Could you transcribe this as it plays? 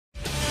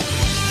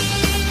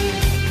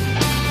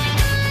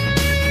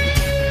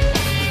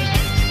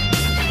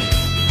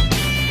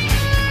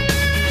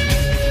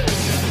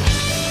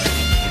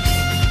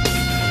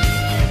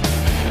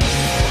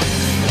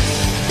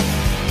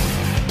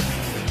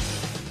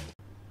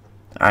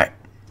Alright.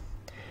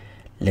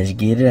 Let's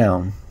get it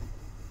on.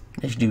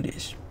 Let's do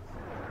this.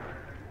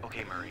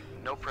 Okay, Murray,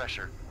 no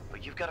pressure,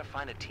 but you've got to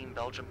find a Team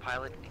Belgium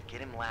pilot and get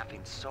him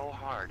laughing so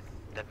hard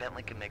that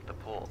Bentley can make the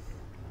pull.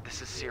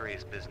 This is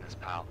serious business,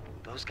 pal.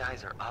 Those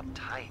guys are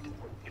uptight.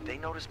 If they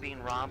notice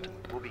being robbed,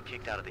 we'll be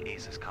kicked out of the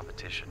Aces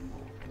competition.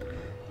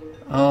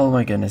 Oh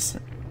my goodness.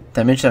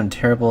 That mentioned I'm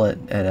terrible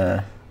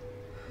at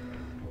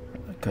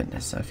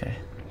goodness, okay.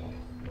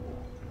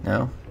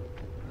 No?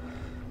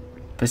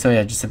 But so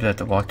yeah, I just simply have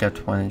to walk up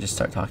to one and just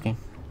start talking.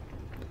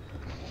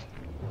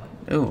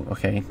 Ooh,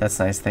 okay, that's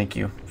nice. Thank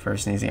you for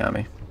sneezing on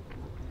me.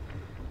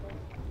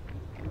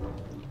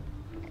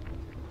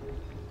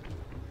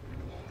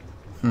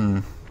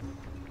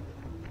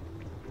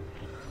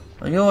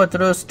 Are you a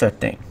rooster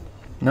thing?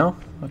 No?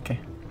 Okay.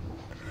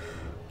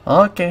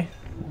 Okay.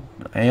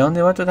 I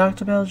only want to talk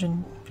to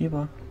Belgian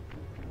people.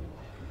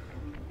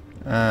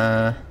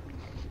 They're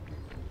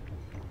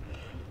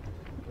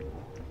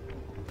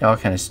all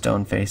kind of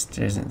stone-faced.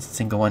 There isn't a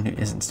single one who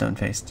isn't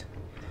stone-faced.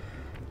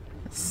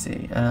 Let's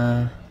see.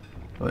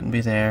 Wouldn't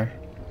be there.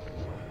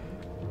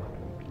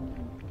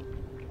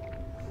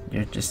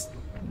 You're just...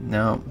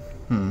 no.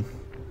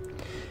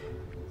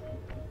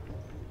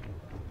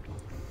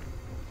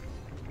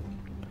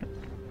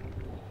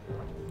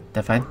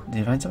 Did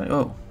you find somebody?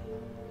 Oh.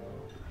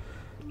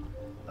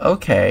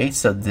 Okay,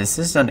 so this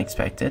is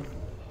unexpected.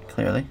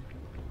 Clearly.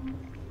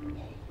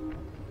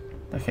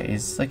 Okay,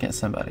 he's looking at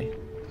somebody.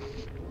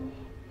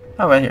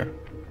 Oh, right here.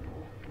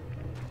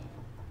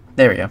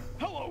 There we go.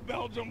 Hello,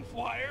 Belgium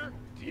Flyer.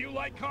 Do you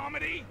like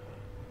comedy?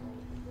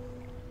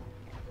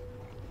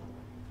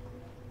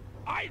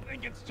 I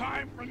think it's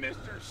time for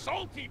Mr.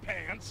 Salty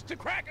Pants to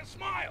crack a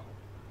smile.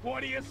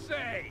 What do you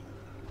say?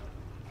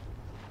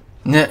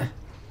 Nah.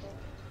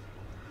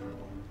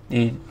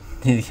 Need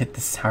to get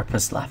this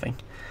harpist laughing.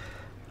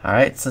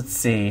 Alright, so let's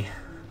see.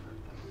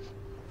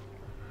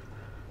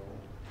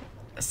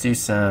 Let's do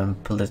some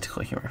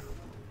political humor.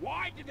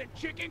 Why did the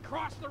chicken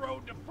cross the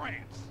road to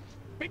France?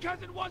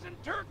 Because it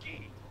wasn't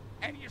turkey.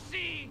 And you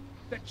see,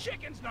 the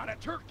chicken's not a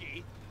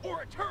turkey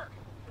or a Turk.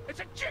 It's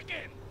a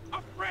chicken,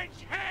 a French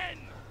hen.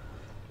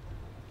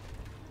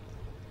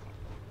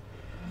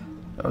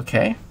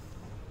 Okay.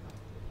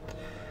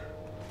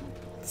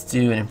 Let's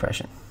do an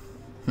impression.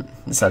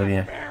 This ought to be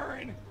a...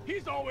 Baron,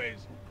 he's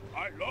always,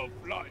 I love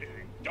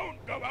flying.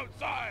 Don't go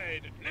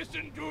outside.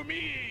 Listen to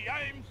me.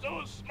 I'm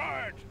so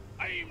smart.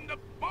 I'm the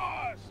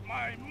boss.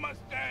 My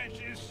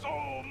mustache is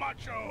so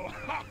macho.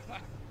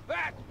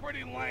 That's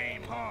pretty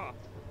lame, huh?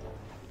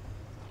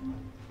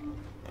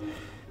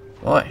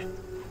 Boy.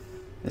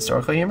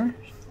 Historical humor?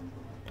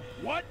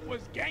 What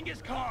was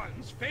Genghis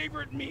Khan's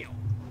favorite meal?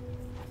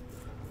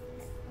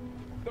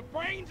 The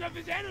brains of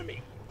his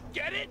enemy.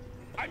 Get it?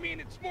 I mean,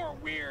 it's more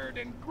weird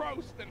and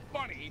gross than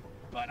funny,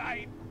 but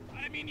I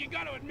mean, you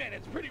gotta admit,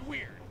 it's pretty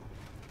weird.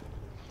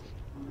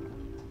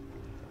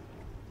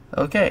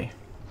 Okay.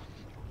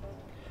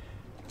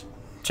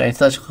 Try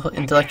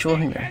intellectual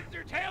humor. Heads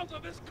or tails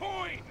of this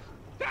coin.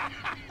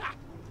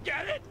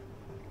 Get it?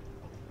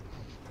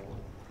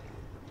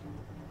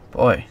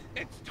 Boy.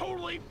 It's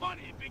totally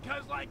funny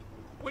because, like,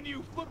 when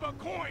you flip a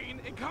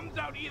coin, it comes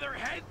out either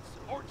heads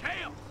or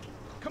tails.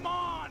 Come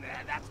on,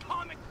 that's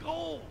comic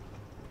gold.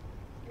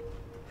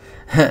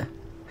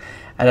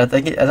 I don't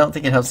think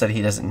it helps that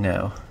he doesn't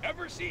know.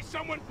 Ever see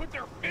someone put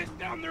their fist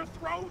down their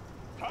throat?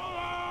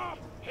 Ta-da!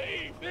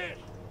 Hey, fish!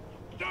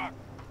 Duck!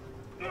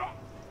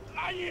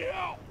 I need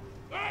help!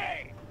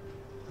 Hey!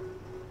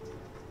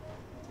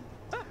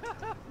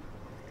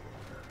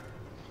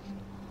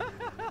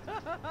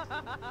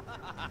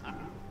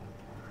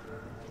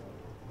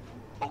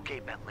 Okay,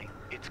 Bentley,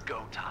 it's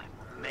go time.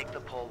 Make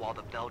the pull while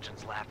the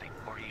Belgian's laughing,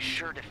 or he's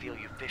sure to feel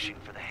you fishing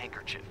for the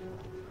handkerchief.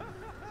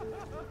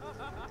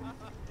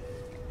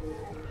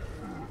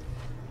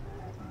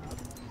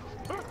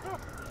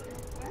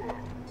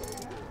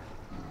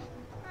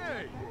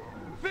 Hey!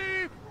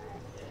 Thief!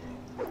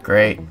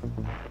 Great.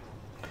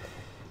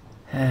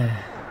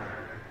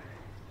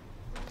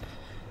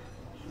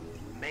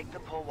 Make the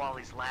pull while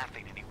he's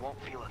laughing and he won't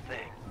feel a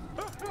thing.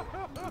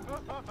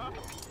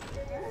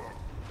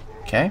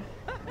 Okay.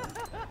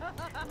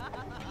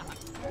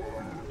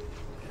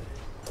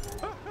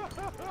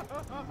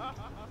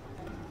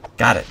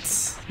 Got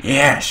it.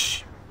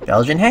 Yes.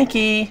 Belgian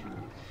hanky.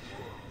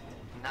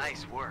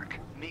 Nice work.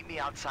 Meet me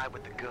outside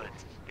with the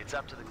goods. It's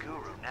up to the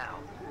guru now.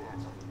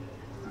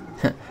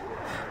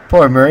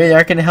 Poor Murray, they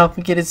aren't going to help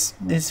him get his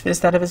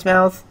fist out of his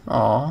mouth.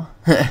 Aw.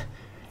 I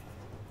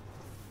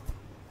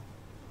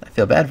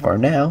feel bad for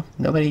him now.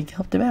 Nobody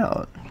helped him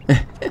out.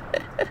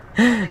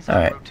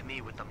 Alright. To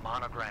me with the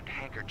monogrammed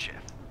handkerchief,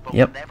 but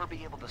Yep. we'll never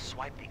be able to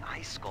swipe the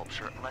ice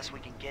sculpture unless we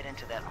can get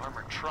into that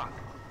armored truck.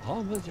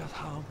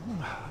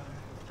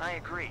 I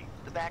agree.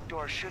 The back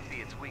door should be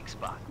its weak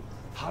spot.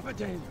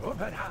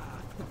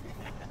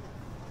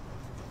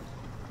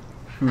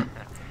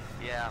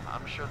 Yeah,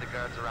 I'm sure the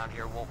guards around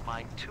here won't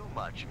mind too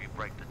much if you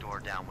break the door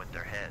down with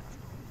their heads.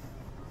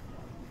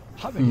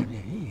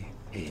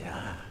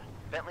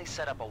 Bentley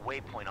set up a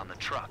waypoint on the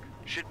truck.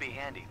 Should be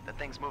handy. The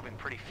thing's moving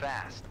pretty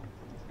fast.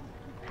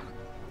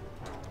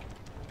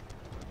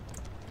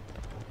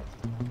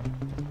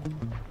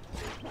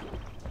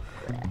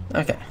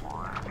 Okay.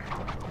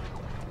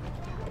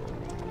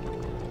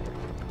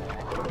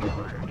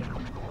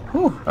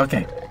 Whew,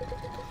 okay.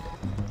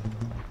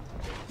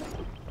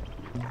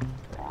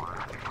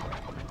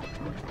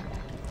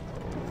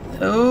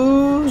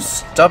 Oh,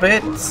 stop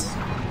it!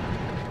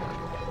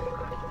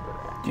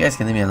 You guys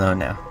can leave me alone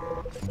now.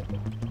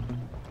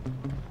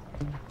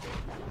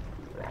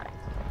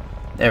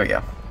 There we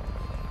go.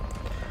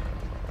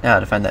 Now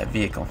to find that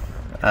vehicle.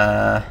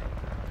 Over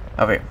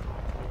here.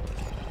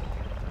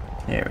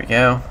 There we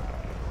go.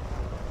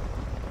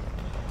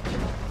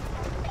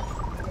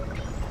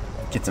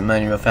 Get some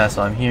money real fast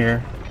while I'm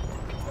here.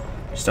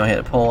 Just don't hit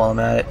a pole while I'm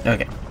at it.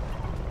 Okay.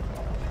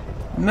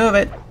 Move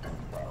it!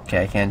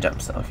 Okay, I can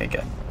jump still. Okay,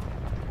 good.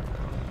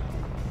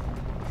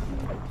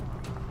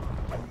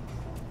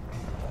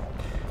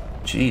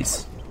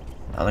 Jeez.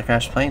 Not the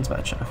crashed planes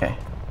much. Okay.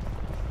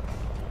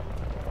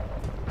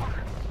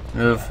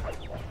 Move.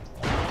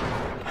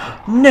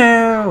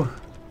 No!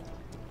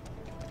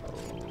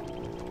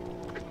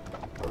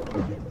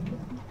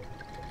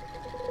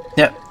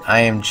 Yep,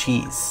 I am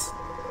cheese.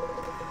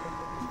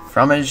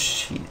 Fromage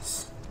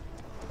cheese.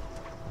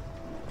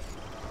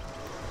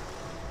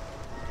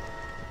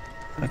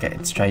 Okay,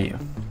 let's try you.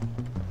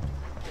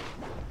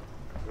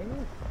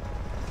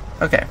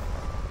 Okay.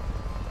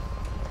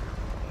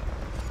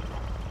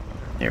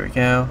 Here we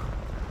go.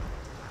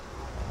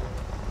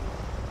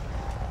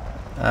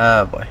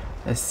 Oh boy,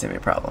 this is gonna be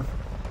a problem.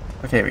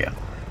 Okay, here we go.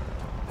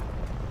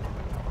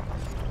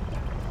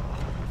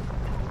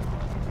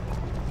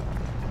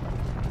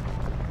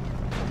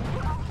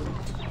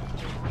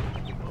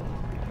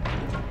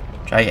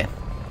 Try again.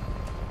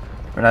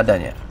 We're not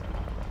done yet.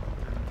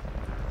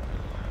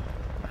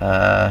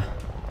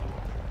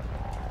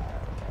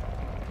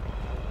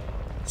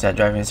 Is that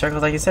driving in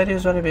circles like he said he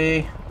was going to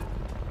be?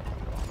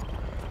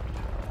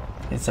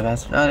 It's a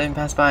pass. No, I didn't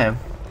pass by him.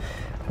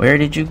 Where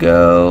did you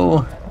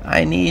go?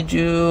 I need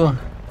you.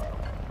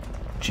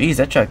 Jeez,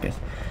 that truck is.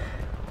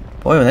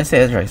 Boy, when they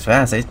say that truck's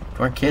fast, they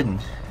weren't kidding.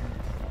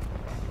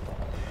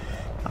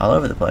 All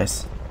over the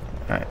place.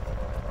 Alright.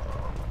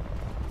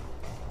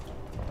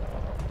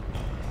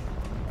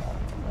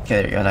 Okay,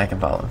 there we go. Now I can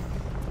follow him.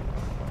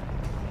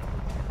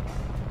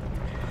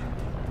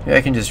 Maybe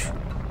I can just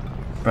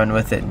run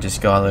with it and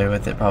just go all the way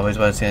with it. Probably is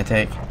what it's going to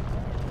take.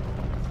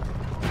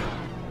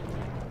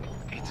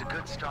 It's a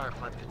good start,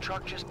 but the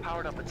truck just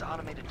powered up its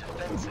automated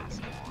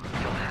defenses.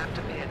 You'll have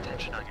to pay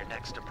attention on your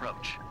next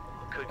approach.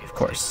 Could get Of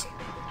course.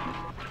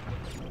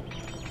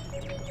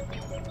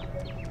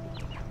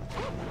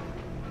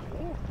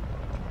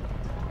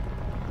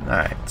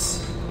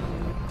 Alright.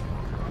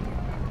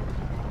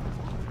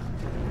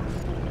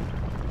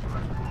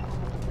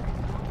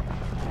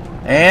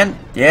 And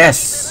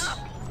yes!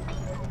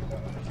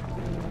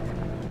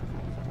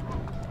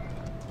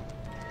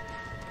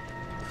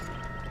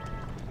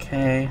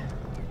 Okay.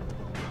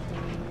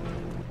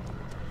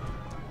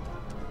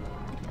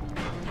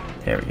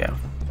 There we go.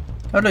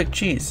 Oh look,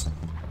 cheese.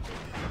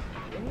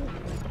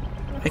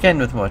 Again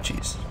with more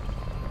cheese.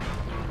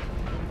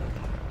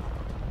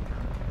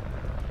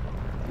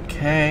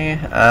 Okay,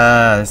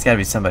 there's gotta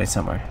be somebody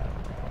somewhere.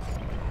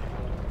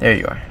 There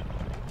you are.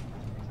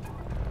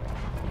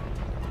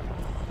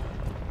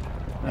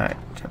 Alright,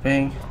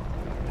 jumping.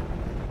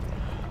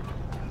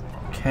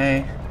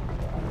 Okay.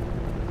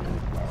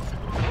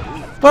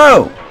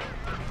 Whoa!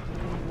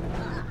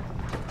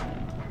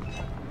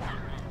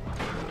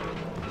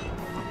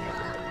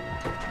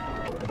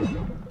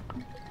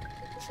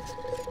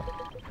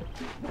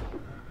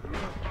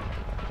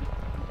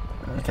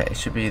 Okay, it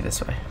should be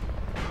this way.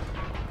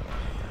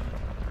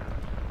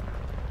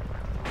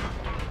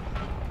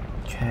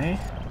 Okay.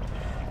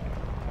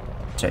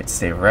 Try to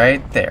stay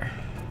right there.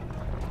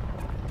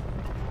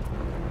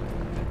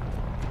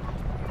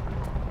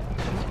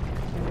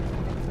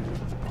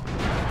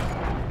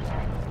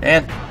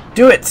 And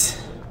do it!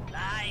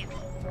 Nice.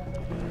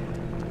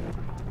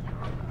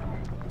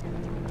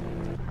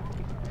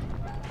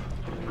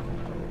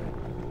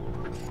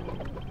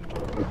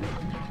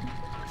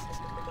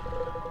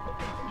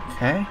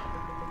 Okay.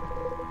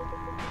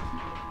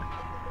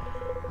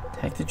 The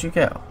heck did you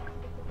go?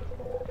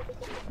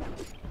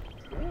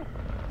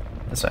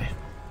 This way.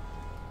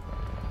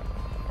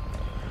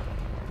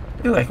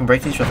 Ooh, I can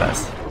break these real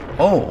fast.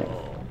 Oh!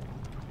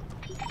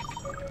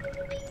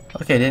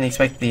 Okay, didn't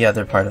expect the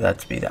other part of that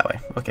to be that way.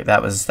 Okay,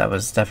 that was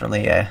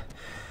definitely a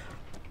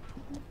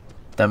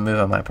dumb move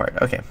on my part.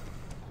 Okay.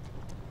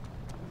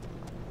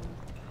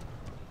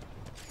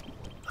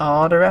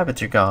 Oh, the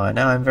rabbits are gone.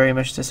 Now I'm very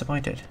much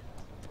disappointed.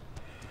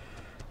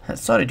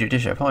 Sorry to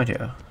disappoint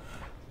you.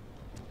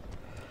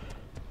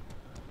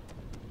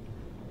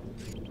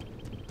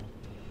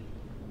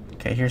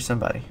 Okay, here's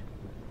somebody.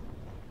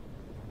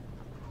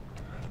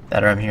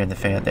 That or I'm hearing the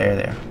fan.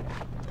 There.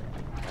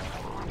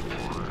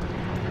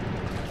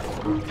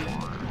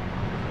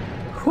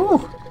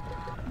 Whew.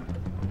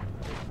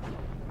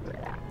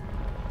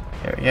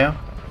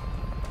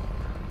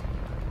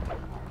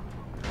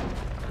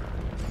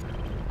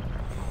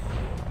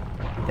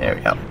 There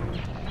we go.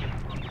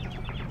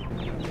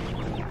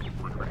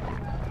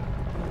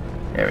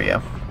 There we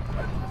go.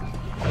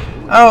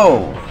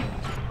 Oh!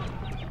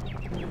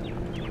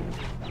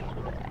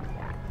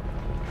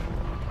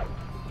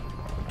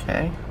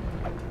 Okay.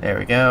 There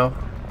we go.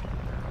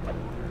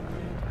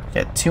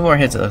 Got 2 more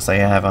hits it looks like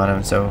I have on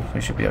him, so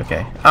we should be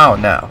okay. Oh,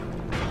 no.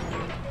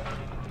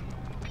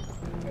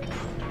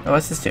 Oh,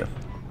 what's this do?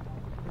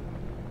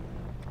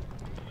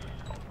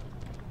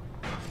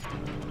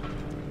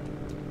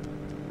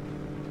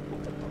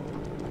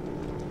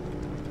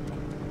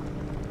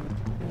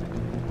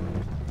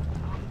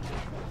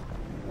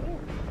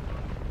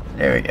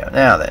 There we go.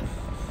 Now then.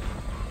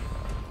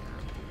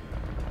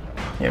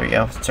 Here we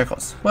go.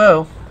 Circles.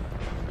 Whoa.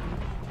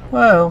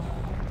 Whoa.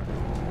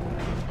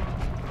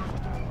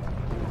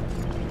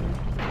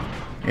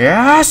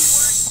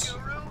 Yes!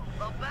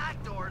 The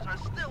back doors are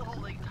still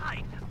holding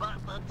tight, but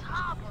the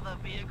top of the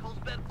vehicle's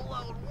been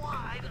blown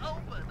wide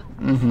open.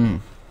 Mm-hmm.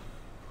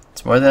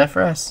 It's more than that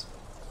for us.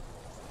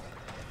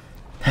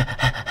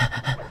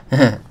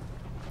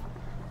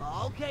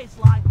 Okay,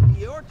 Sly,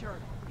 your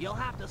turn. You'll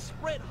have to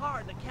sprint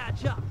hard to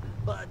catch up,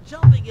 but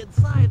jumping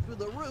inside through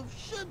the roof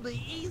should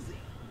be easy.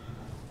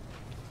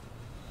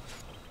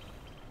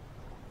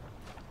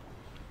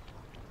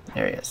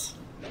 There he is.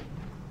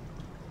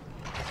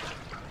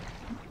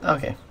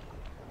 Okay.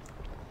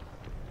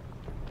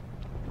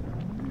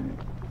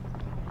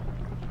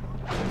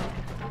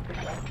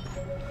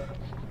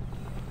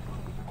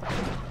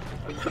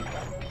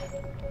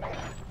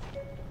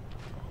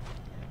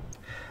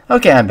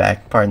 Okay, I'm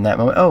back. Pardon that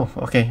moment. Oh,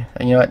 okay.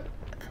 And you know what?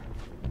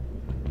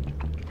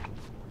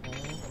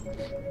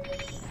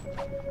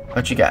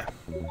 What you got?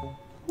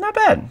 Not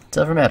bad.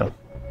 Silver medal.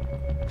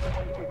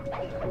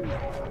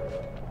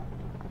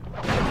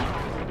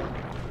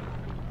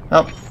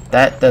 Oh,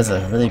 that does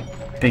a really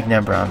big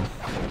number on.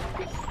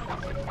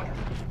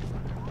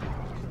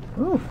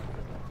 Ooh.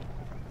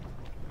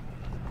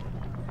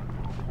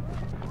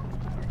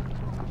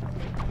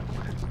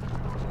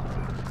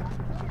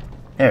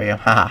 There we go.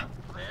 Haha.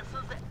 This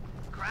is it.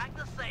 Crack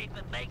the safe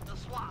and make the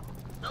swap.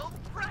 No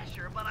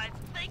pressure, but I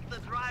think the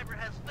driver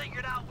has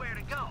figured out where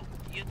to go.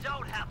 You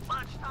don't have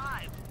much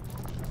time.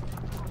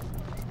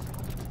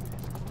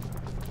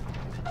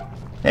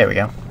 There we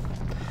go.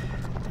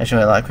 Actually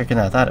went a lot quicker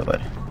than I thought it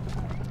would.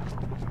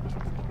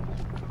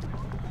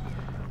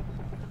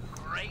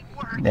 Great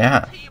work.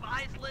 Yeah. Team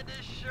Iceland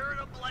is sure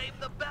to blame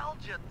the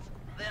Belgians.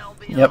 They'll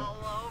be Yep.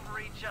 all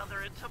over each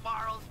other in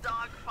tomorrow's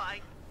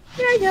dogfight.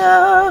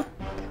 Yeah.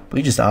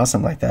 We just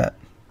awesome like that.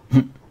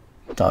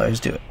 That's all there is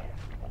to it.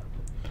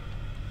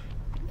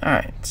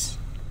 Alright.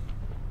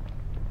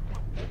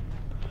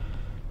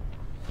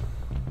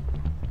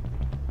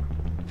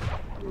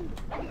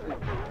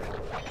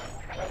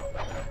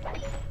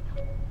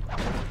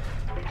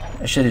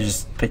 I should have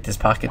just picked his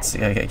pockets to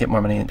get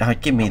more money.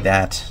 Give me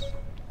that.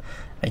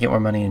 I get more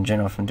money in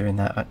general from doing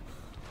that.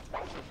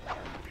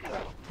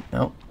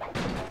 Nope.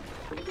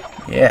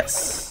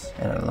 Yes.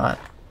 And a lot.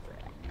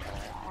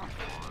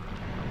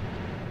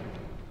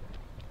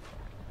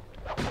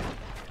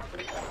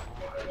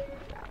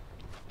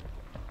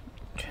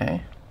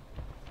 Okay.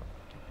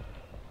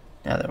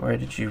 Now then, where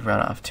did you run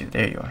off to?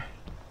 There you are.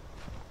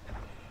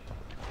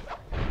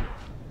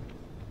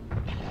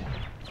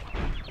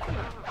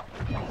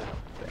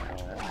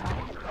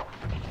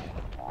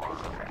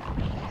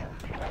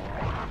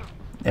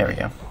 There we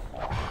go.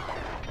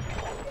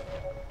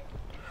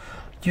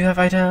 Do you have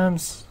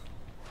items?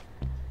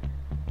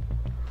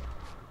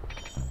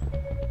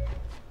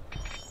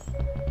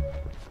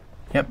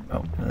 Yep.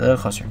 Oh, a little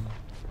closer.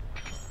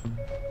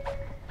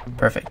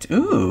 Perfect.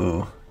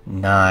 Ooh,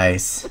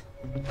 nice.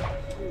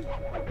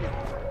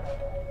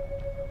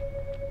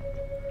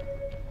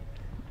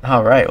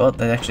 All right. Well,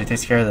 that actually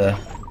takes care of the.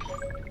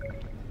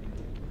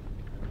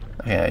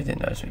 Okay, I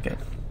didn't notice. We good.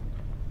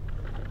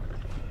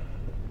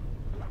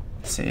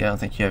 See, I don't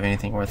think you have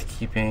anything worth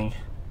keeping.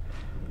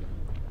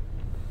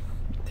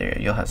 There you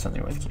go. You'll have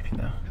something worth keeping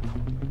though.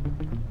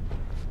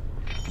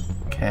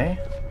 Okay.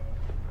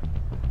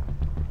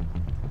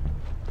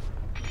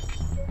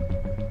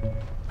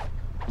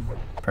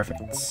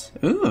 Perfect.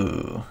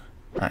 Ooh,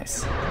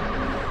 nice.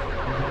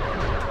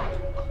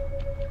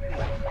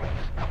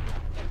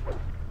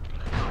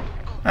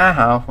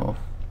 Aha. Oh.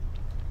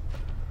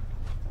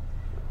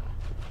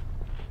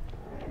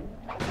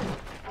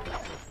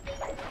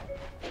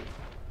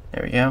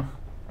 There we go.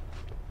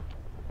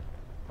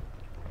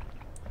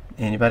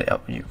 Anybody? Oh,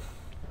 you.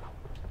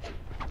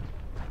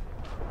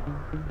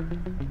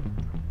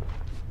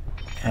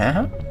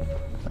 Uh-huh.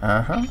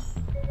 Uh-huh.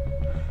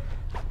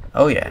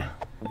 Oh, yeah.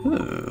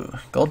 Ooh,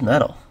 gold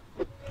medal.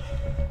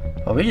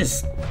 Well, we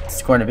just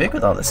scoring a big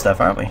with all this stuff,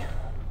 aren't we?